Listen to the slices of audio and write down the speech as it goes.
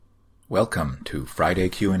Welcome to Friday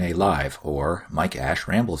Q&A Live, or Mike Ash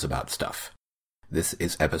Rambles About Stuff. This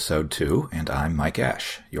is episode 2, and I'm Mike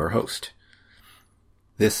Ash, your host.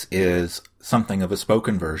 This is something of a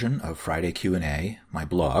spoken version of Friday Q&A, my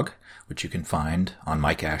blog, which you can find on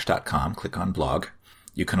mikeash.com. Click on blog.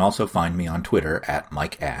 You can also find me on Twitter at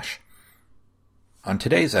Mike Ash. On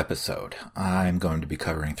today's episode, I'm going to be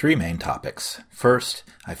covering 3 main topics. First,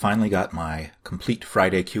 I finally got my complete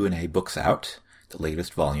Friday Q&A books out, the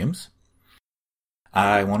latest volumes.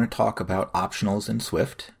 I want to talk about optionals in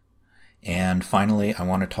Swift. And finally, I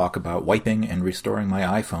want to talk about wiping and restoring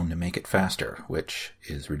my iPhone to make it faster, which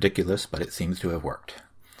is ridiculous, but it seems to have worked.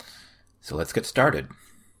 So let's get started.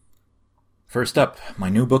 First up, my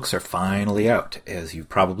new books are finally out, as you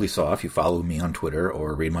probably saw if you follow me on Twitter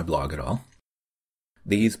or read my blog at all.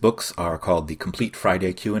 These books are called the Complete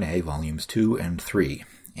Friday Q&A Volumes 2 and 3,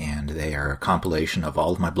 and they are a compilation of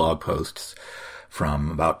all of my blog posts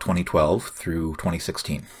from about 2012 through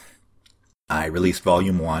 2016. I released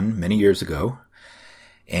Volume 1 many years ago,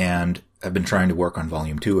 and I've been trying to work on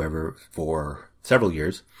Volume 2 for several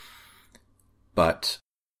years, but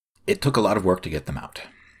it took a lot of work to get them out.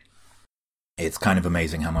 It's kind of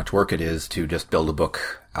amazing how much work it is to just build a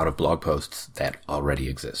book out of blog posts that already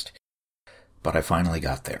exist. But I finally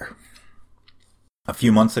got there. A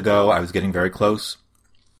few months ago, I was getting very close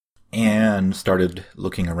and started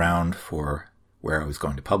looking around for where I was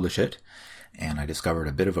going to publish it, and I discovered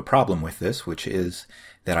a bit of a problem with this, which is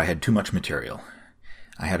that I had too much material.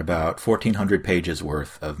 I had about 1,400 pages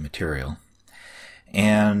worth of material,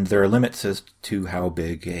 and there are limits as to how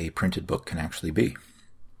big a printed book can actually be.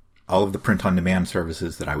 All of the print-on-demand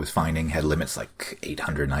services that I was finding had limits like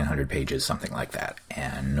 800, 900 pages, something like that,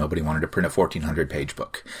 and nobody wanted to print a 1,400-page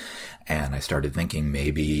book. And I started thinking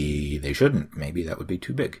maybe they shouldn't, maybe that would be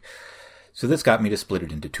too big. So this got me to split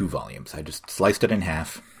it into 2 volumes. I just sliced it in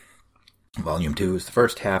half. Volume 2 is the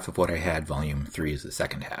first half of what I had, Volume 3 is the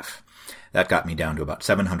second half. That got me down to about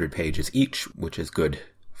 700 pages each, which is good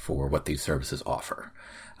for what these services offer.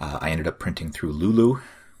 I ended up printing through Lulu,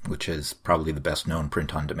 which is probably the best-known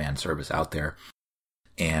print-on-demand service out there.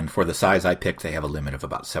 And for the size I picked, they have a limit of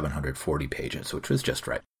about 740 pages, which was just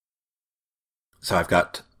right. So I've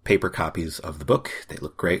got paper copies of the book. They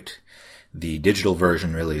look great. The digital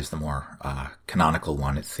version really is the more canonical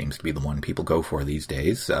one. It seems to be the one people go for these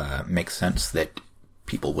days. Makes sense that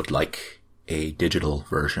people would like a digital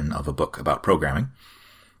version of a book about programming.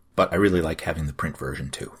 But I really like having the print version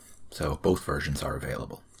too. So both versions are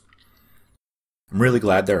available. I'm really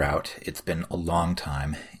glad they're out. It's been a long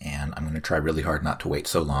time, and I'm going to try really hard not to wait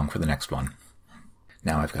so long for the next one.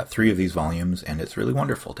 Now I've got 3 of these volumes, and it's really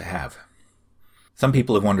wonderful to have. Some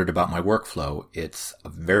people have wondered about my workflow. It's a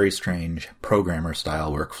very strange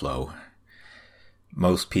programmer-style workflow.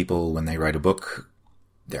 Most people, when they write a book,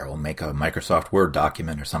 they'll make a Microsoft Word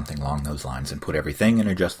document or something along those lines and put everything and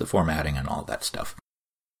adjust the formatting and all that stuff.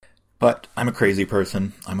 But I'm a crazy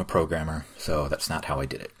person. I'm a programmer, so that's not how I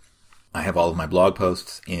did it. I have all of my blog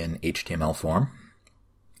posts in HTML form,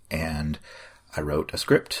 and I wrote a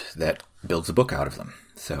script that builds a book out of them.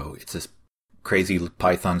 So it's this crazy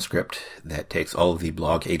Python script that takes all of the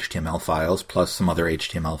blog HTML files plus some other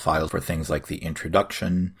HTML files for things like the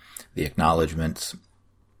introduction, the acknowledgments,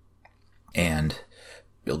 and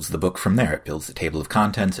builds the book from there. It builds the table of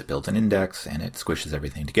contents, it builds an index, and it squishes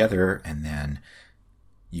everything together, and then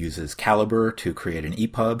uses Calibre to create an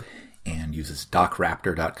EPUB, and uses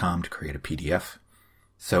docraptor.com to create a PDF.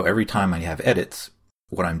 So every time I have edits,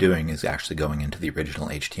 what I'm doing is actually going into the original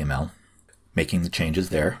HTML, making the changes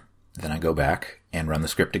there. Then I go back and run the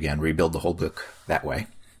script again, rebuild the whole book that way,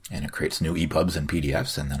 and it creates new EPUBs and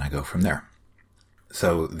PDFs, and then I go from there.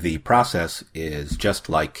 So the process is just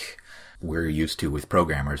like we're used to with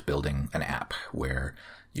programmers building an app, where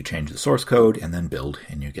you change the source code and then build,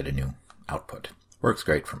 and you get a new output. Works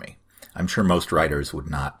great for me. I'm sure most writers would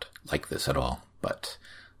not like this at all, but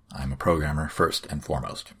I'm a programmer first and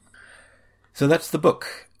foremost. So that's the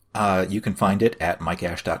book. You can find it at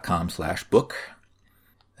mikeash.com/book.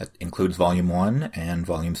 That includes Volume 1 and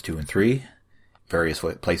Volumes 2 and 3. Various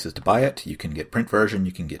places to buy it. You can get print version,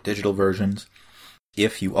 you can get digital versions.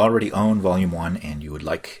 If you already own Volume 1 and you would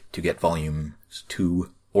like to get Volumes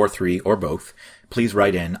 2 or 3 or both, please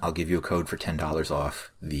write in. I'll give you a code for $10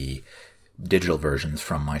 off the digital versions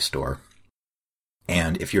from my store.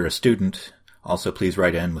 And if you're a student, also please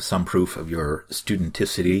write in with some proof of your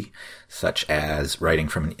studenticity, such as writing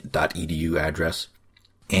from an .edu address,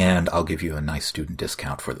 and I'll give you a nice student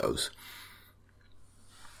discount for those.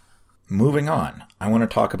 Moving on, I want to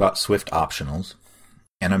talk about Swift optionals,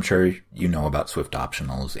 and I'm sure you know about Swift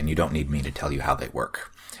optionals, and you don't need me to tell you how they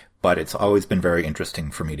work. but it's always been very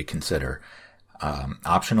interesting for me to consider.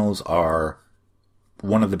 Optionals are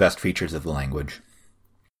one of the best features of the language.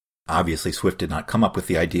 Obviously, Swift did not come up with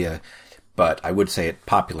the idea, but I would say it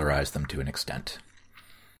popularized them to an extent.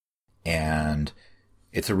 And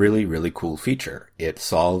it's a really, really cool feature. It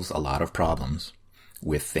solves a lot of problems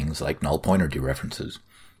with things like null pointer dereferences,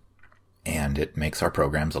 and it makes our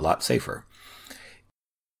programs a lot safer.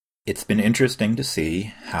 It's been interesting to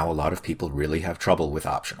see how a lot of people really have trouble with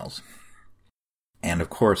optionals. And of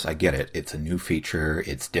course, I get it. It's a new feature.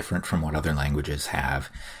 It's different from what other languages have.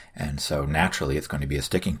 And so naturally, it's going to be a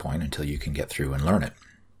sticking point until you can get through and learn it.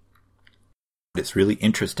 It's really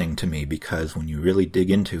interesting to me because when you really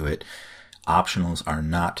dig into it, optionals are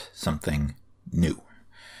not something new.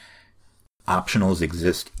 Optionals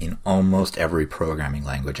exist in almost every programming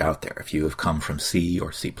language out there. If you have come from C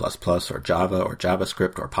or C++ or Java or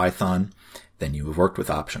JavaScript or Python, then you have worked with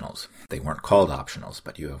optionals. They weren't called optionals,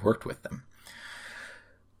 but you have worked with them.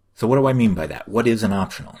 So what do I mean by that? What is an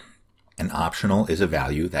optional? An optional is a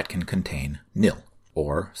value that can contain nil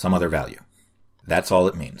or some other value. That's all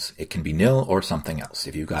it means. It can be nil or something else.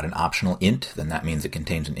 If you've got an optional int, then that means it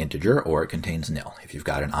contains an integer or it contains nil. If you've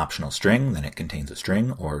got an optional string, then it contains a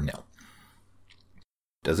string or nil.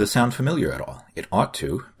 Does this sound familiar at all? It ought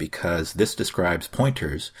to, because this describes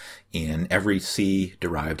pointers in every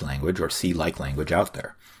C-derived language or C-like language out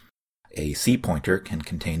there. A C pointer can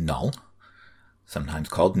contain null, sometimes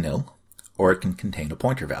called nil, or it can contain a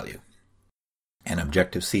pointer value. An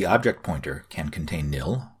Objective-C object pointer can contain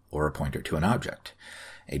nil, or a pointer to an object.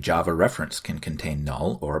 A Java reference can contain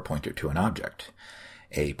null, or a pointer to an object.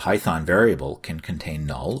 A Python variable can contain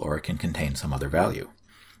null, or it can contain some other value.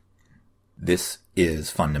 This is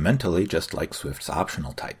fundamentally just like Swift's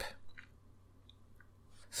optional type.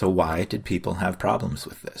 So why did people have problems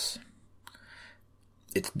with this?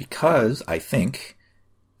 It's because, I think,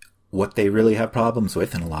 what they really have problems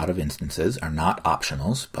with in a lot of instances are not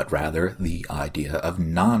optionals, but rather the idea of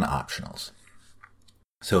non-optionals.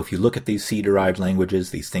 So if you look at these C-derived languages,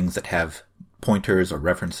 these things that have pointers or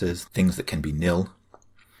references, things that can be nil,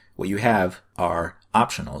 what you have are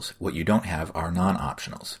optionals. What you don't have are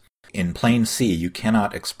non-optionals. In plain C, you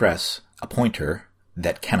cannot express a pointer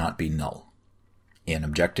that cannot be null. In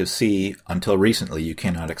Objective-C, until recently, you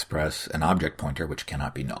cannot express an object pointer which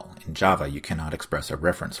cannot be null. In Java, you cannot express a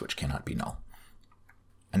reference which cannot be null.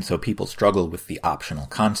 And so people struggle with the optional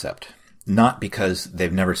concept, not because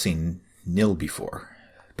they've never seen nil before,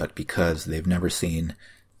 but because they've never seen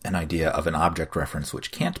an idea of an object reference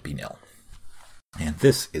which can't be nil. And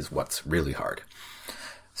this is what's really hard.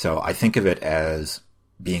 So I think of it as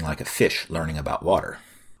being like a fish learning about water.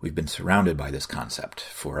 We've been surrounded by this concept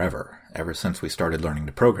forever. Ever since we started learning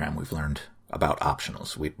to program, we've learned about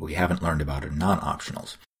optionals. We haven't learned about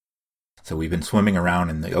non-optionals. So we've been swimming around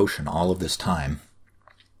in the ocean all of this time,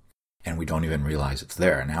 and we don't even realize it's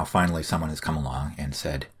there. Now finally someone has come along and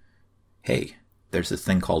said, hey, there's this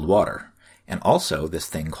thing called water, and also this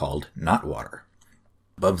thing called not water.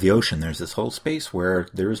 Above the ocean, there's this whole space where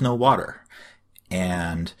there is no water.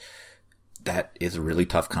 And that is a really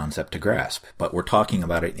tough concept to grasp, but we're talking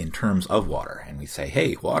about it in terms of water, and we say,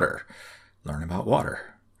 hey, water, learn about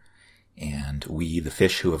water. And we, the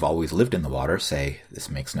fish who have always lived in the water, say, this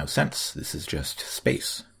makes no sense, this is just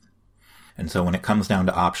space. And so when it comes down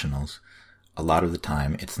to optionals, a lot of the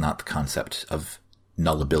time it's not the concept of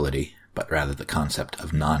nullability, but rather the concept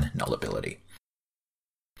of non-nullability.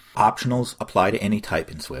 Optionals apply to any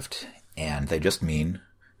type in Swift, and they just mean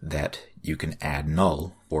that you can add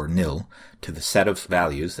null or nil to the set of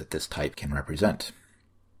values that this type can represent.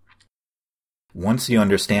 Once you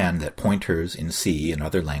understand that pointers in C and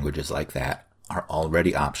other languages like that are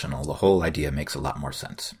already optional, the whole idea makes a lot more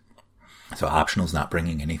sense. So optional is not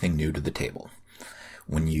bringing anything new to the table.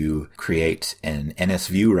 When you create an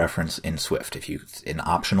NSView reference in Swift, if you an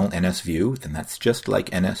optional NSView, then that's just like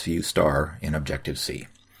NSView star in Objective-C.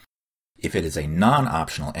 If it is a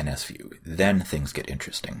non-optional NSView, then things get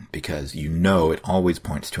interesting, because you know it always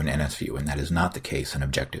points to an NSView, and that is not the case in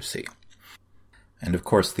Objective-C. And of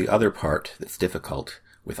course, the other part that's difficult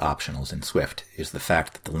with optionals in Swift is the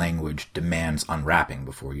fact that the language demands unwrapping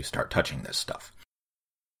before you start touching this stuff.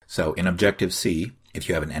 So in Objective-C, if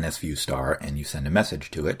you have an NSView star and you send a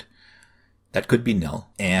message to it, that could be nil,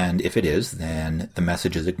 and if it is, then the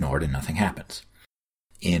message is ignored and nothing happens.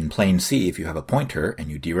 In plain C, if you have a pointer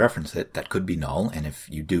and you dereference it, that could be null, and if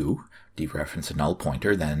you do dereference a null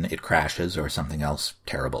pointer, then it crashes or something else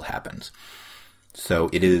terrible happens.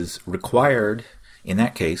 So it is required, in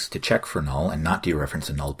that case, to check for null and not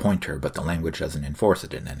dereference a null pointer, but the language doesn't enforce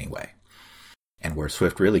it in any way. And where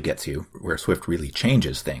Swift really gets you, where Swift really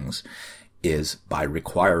changes things, is by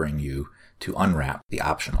requiring you to unwrap the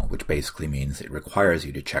optional, which basically means it requires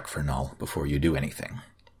you to check for null before you do anything.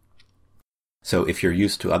 So if you're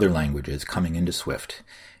used to other languages coming into Swift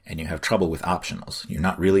and you have trouble with optionals, you're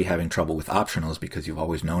not really having trouble with optionals because you've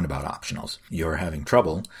always known about optionals. You're having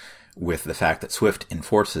trouble with the fact that Swift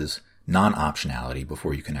enforces non-optionality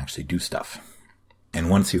before you can actually do stuff. And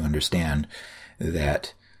once you understand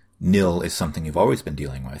that nil is something you've always been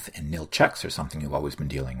dealing with, and nil checks are something you've always been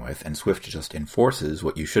dealing with, and Swift just enforces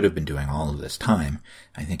what you should have been doing all of this time,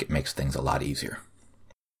 I think it makes things a lot easier.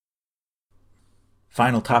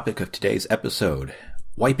 Final topic of today's episode,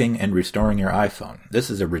 wiping and restoring your iPhone. This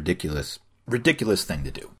is a ridiculous thing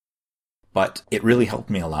to do. But it really helped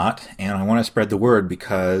me a lot, and I want to spread the word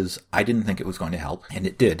because I didn't think it was going to help, and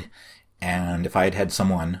it did. And if I had had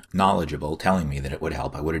someone knowledgeable telling me that it would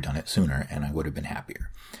help, I would have done it sooner, and I would have been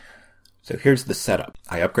happier. So here's the setup.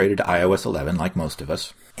 I upgraded to iOS 11 like most of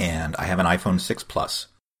us, and I have an iPhone 6 Plus.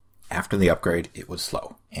 After the upgrade, it was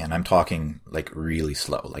slow. And I'm talking like really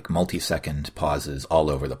slow, like multi-second pauses all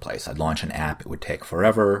over the place. I'd launch an app, it would take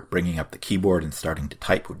forever. Bringing up the keyboard and starting to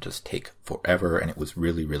type would just take forever, and it was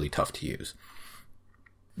really, really tough to use.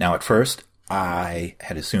 Now at first, I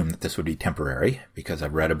had assumed that this would be temporary because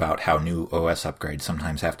I've read about how new OS upgrades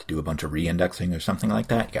sometimes have to do a bunch of re-indexing or something like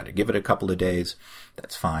that. You got to give it a couple of days.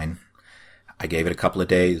 That's fine. I gave it a couple of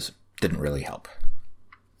days. Didn't really help.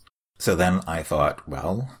 So then I thought,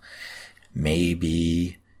 well,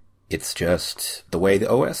 maybe it's just the way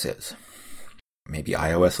the OS is. Maybe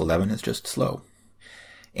iOS 11 is just slow.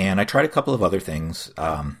 And I tried a couple of other things.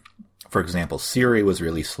 For example, Siri was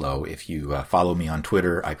really slow. If you follow me on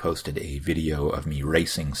Twitter, I posted a video of me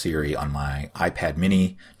racing Siri on my iPad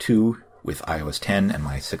mini 2 with iOS 10 and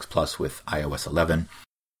my 6 Plus with iOS 11.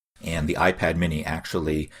 And the iPad mini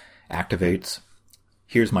actually activates,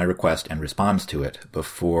 hears my request, and responds to it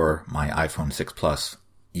before my iPhone 6 Plus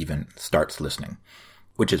even starts listening,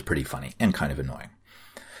 which is pretty funny and kind of annoying.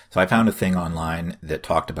 So I found a thing online that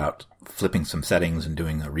talked about flipping some settings and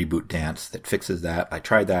doing a reboot dance that fixes that. I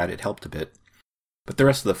tried that. It helped a bit. But the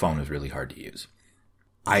rest of the phone is really hard to use.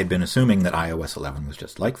 I had been assuming that iOS 11 was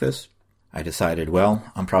just like this. I decided,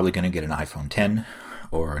 well, I'm probably going to get an iPhone 10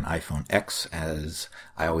 or an iPhone X, as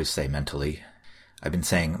I always say mentally. I've been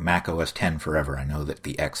saying Mac OS 10 forever. I know that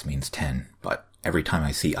the X means 10, but every time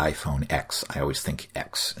I see iPhone X, I always think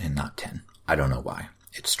X and not 10. I don't know why.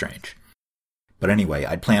 It's strange. But anyway,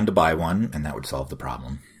 I'd planned to buy one, and that would solve the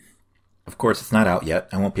problem. Of course, it's not out yet.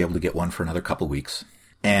 I won't be able to get one for another couple weeks.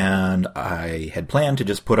 And I had planned to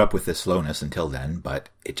just put up with this slowness until then, but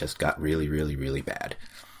it just got really, really, really bad.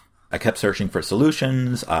 I kept searching for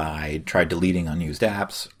solutions. I tried deleting unused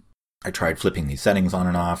apps. I tried flipping these settings on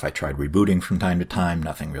and off. I tried rebooting from time to time.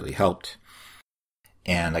 Nothing really helped.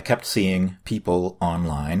 And I kept seeing people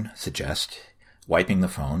online suggest wiping the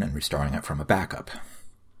phone and restoring it from a backup.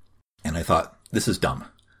 And I thought, this is dumb.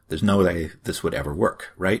 There's no way this would ever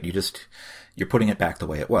work, right? You're putting it back the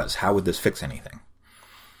way it was. How would this fix anything?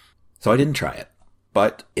 So I didn't try it.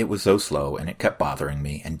 But it was so slow, and it kept bothering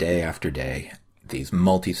me, and day after day, these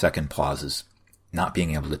multi-second pauses, not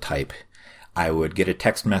being able to type. I would get a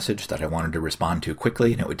text message that I wanted to respond to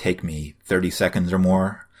quickly, and it would take me 30 seconds or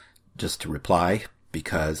more just to reply,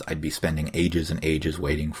 because I'd be spending ages and ages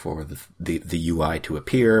waiting for the UI to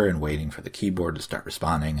appear and waiting for the keyboard to start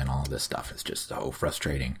responding, and all of this stuff is just so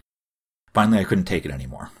frustrating. Finally, I couldn't take it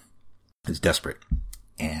anymore. I was desperate.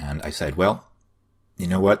 And I said, well, you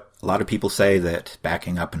know what? A lot of people say that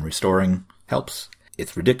backing up and restoring helps.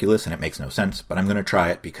 It's ridiculous and it makes no sense, but I'm going to try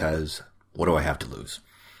it because what do I have to lose?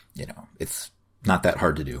 It's not that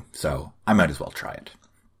hard to do, so I might as well try it.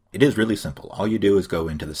 It is really simple. All you do is go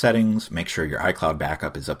into the settings, make sure your iCloud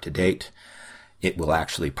backup is up to date. It will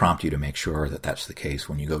actually prompt you to make sure that that's the case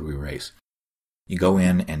when you go to erase. You go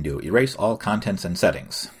in and do erase all contents and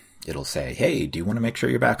settings. It'll say, hey, do you want to make sure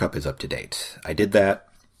your backup is up to date? I did that.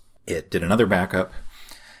 It did another backup.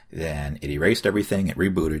 Then it erased everything, it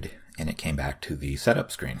rebooted, and it came back to the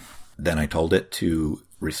setup screen. Then I told it to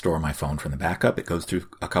restore my phone from the backup. It goes through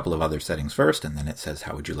a couple of other settings first, and then it says,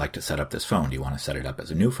 how would you like to set up this phone? Do you want to set it up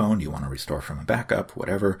as a new phone? Do you want to restore from a backup?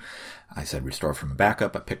 Whatever. I said restore from a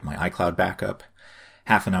backup. I picked my iCloud backup.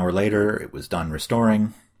 Half an hour later, it was done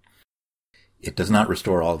restoring. It does not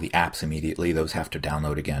restore all the apps immediately. Those have to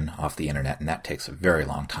download again off the internet, and that takes a very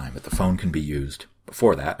long time. But the phone can be used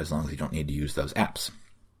before that, as long as you don't need to use those apps.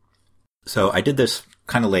 So I did this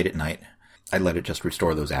kind of late at night. I let it just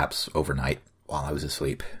restore those apps overnight while I was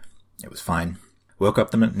asleep. It was fine. Woke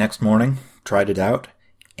up the next morning, tried it out,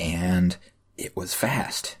 and it was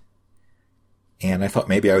fast. And I thought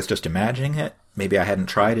maybe I was just imagining it. Maybe I hadn't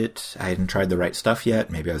tried it. I hadn't tried the right stuff yet.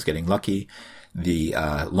 Maybe I was getting lucky. The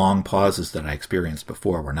long pauses that I experienced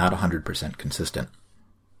before were not 100% consistent.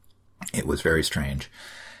 It was very strange.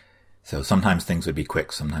 So sometimes things would be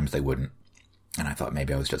quick, sometimes they wouldn't. And I thought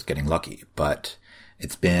maybe I was just getting lucky. But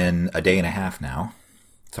it's been a day and a half now.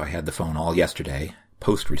 So I had the phone all yesterday,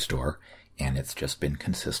 post-restore, and it's just been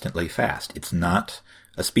consistently fast. It's not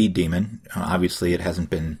a speed demon. Obviously, it hasn't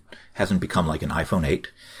become like an iPhone 8.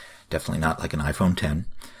 Definitely not like an iPhone 10.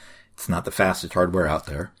 It's not the fastest hardware out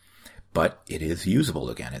there, but it is usable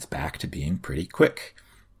again. It's back to being pretty quick.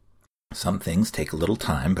 Some things take a little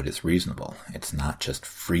time, but it's reasonable. It's not just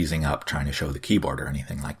freezing up trying to show the keyboard or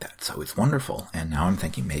anything like that. So it's wonderful. And now I'm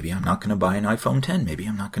thinking maybe I'm not going to buy an iPhone 10. Maybe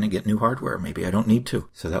I'm not going to get new hardware. Maybe I don't need to.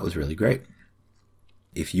 So that was really great.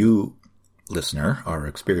 If you, listener, are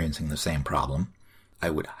experiencing the same problem, I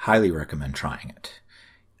would highly recommend trying it.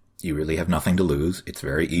 You really have nothing to lose. It's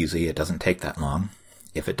very easy. It doesn't take that long.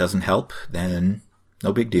 If it doesn't help, then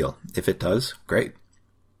no big deal. If it does, great.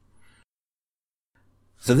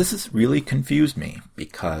 So this has really confused me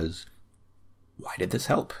because why did this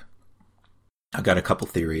help? I've got a couple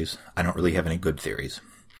theories. I don't really have any good theories.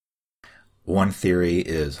 One theory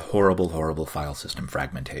is horrible file system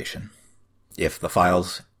fragmentation. If the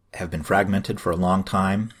files have been fragmented for a long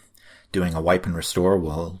time, doing a wipe and restore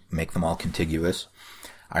will make them all contiguous.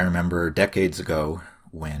 I remember decades ago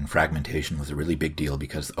when fragmentation was a really big deal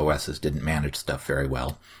because OSs didn't manage stuff very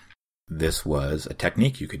well. This was a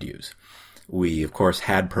technique you could use. We, of course,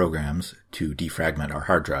 had programs to defragment our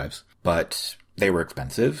hard drives, but they were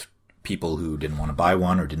expensive. People who didn't want to buy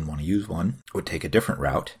one or didn't want to use one would take a different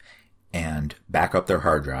route and back up their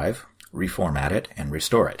hard drive, reformat it, and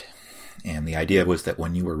restore it. And the idea was that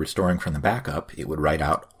when you were restoring from the backup, it would write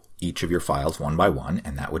out each of your files one by one,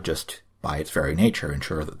 and that would just, by its very nature,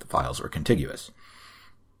 ensure that the files were contiguous.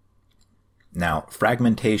 Now,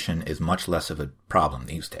 fragmentation is much less of a problem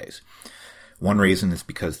these days. One reason is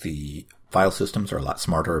because the file systems are a lot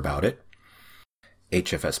smarter about it.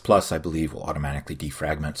 HFS Plus, I believe, will automatically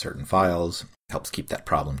defragment certain files, helps keep that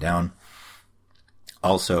problem down.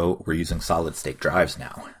 Also, we're using solid-state drives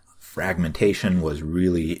now. Fragmentation was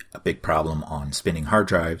really a big problem on spinning hard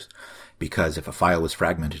drives, because if a file was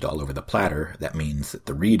fragmented all over the platter, that means that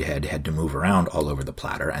the read head had to move around all over the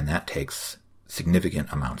platter, and that takes significant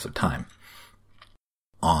amounts of time.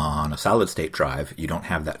 On a solid-state drive, you don't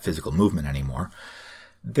have that physical movement anymore.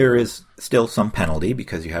 There is still some penalty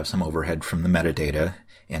because you have some overhead from the metadata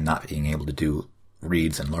and not being able to do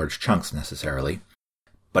reads in large chunks necessarily,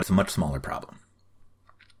 but it's a much smaller problem.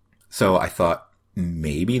 So I thought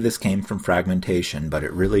maybe this came from fragmentation, but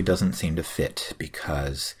it really doesn't seem to fit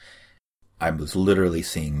because I was literally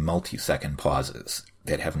seeing multi-second pauses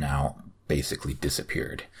that have now basically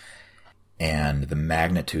disappeared. And the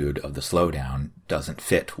magnitude of the slowdown doesn't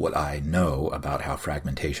fit what I know about how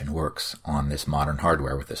fragmentation works on this modern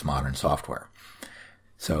hardware with this modern software.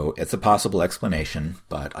 So it's a possible explanation,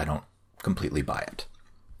 but I don't completely buy it.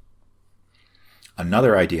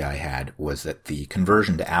 Another idea I had was that the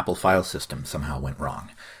conversion to Apple file system somehow went wrong.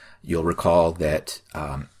 You'll recall that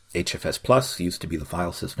HFS Plus used to be the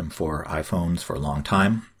file system for iPhones for a long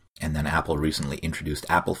time, and then Apple recently introduced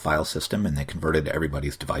Apple File System, and they converted to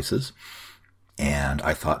everybody's devices. And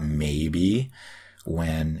I thought maybe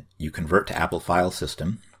when you convert to Apple File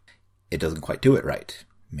System, it doesn't quite do it right.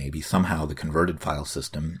 Maybe somehow the converted file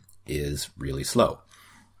system is really slow.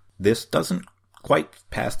 This doesn't quite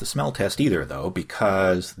pass the smell test either, though,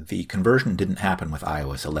 because the conversion didn't happen with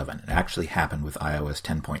iOS 11. It actually happened with iOS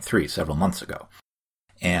 10.3 several months ago.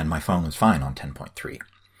 And my phone was fine on 10.3.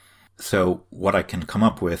 So what I can come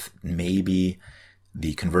up with, maybe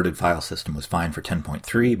the converted file system was fine for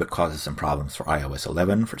 10.3, but causes some problems for iOS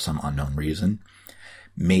 11 for some unknown reason.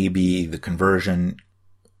 Maybe the conversion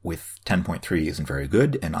with 10.3 isn't very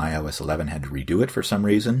good, and iOS 11 had to redo it for some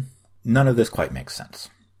reason. None of this quite makes sense.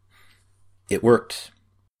 It worked,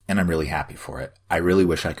 and I'm really happy for it. I really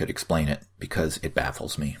wish I could explain it, because it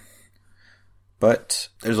baffles me. But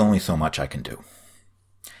there's only so much I can do.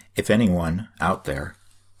 If anyone out there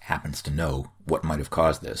happens to know what might have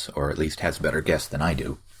caused this, or at least has a better guess than I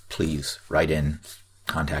do, please write in,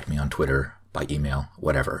 contact me on Twitter, by email,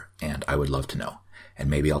 whatever, and I would love to know. And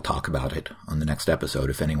maybe I'll talk about it on the next episode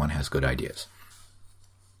if anyone has good ideas.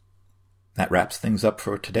 That wraps things up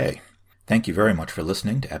for today. Thank you very much for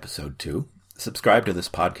listening to episode 2. Subscribe to this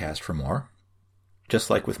podcast for more. Just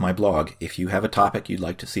like with my blog, if you have a topic you'd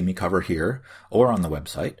like to see me cover here or on the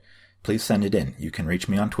website, please send it in. You can reach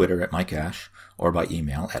me on Twitter at Mike Ash or by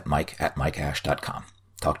email at mike@mikeash.com.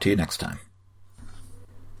 Talk to you next time.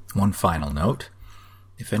 One final note.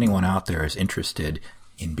 If anyone out there is interested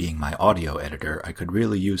in being my audio editor, I could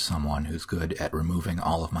really use someone who's good at removing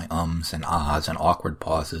all of my ums and ahs and awkward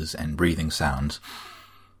pauses and breathing sounds.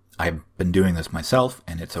 I've been doing this myself,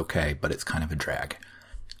 and it's okay, but it's kind of a drag.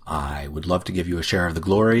 I would love to give you a share of the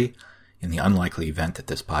glory. In the unlikely event that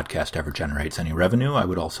this podcast ever generates any revenue, I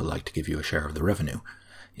would also like to give you a share of the revenue.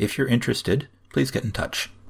 If you're interested, please get in touch.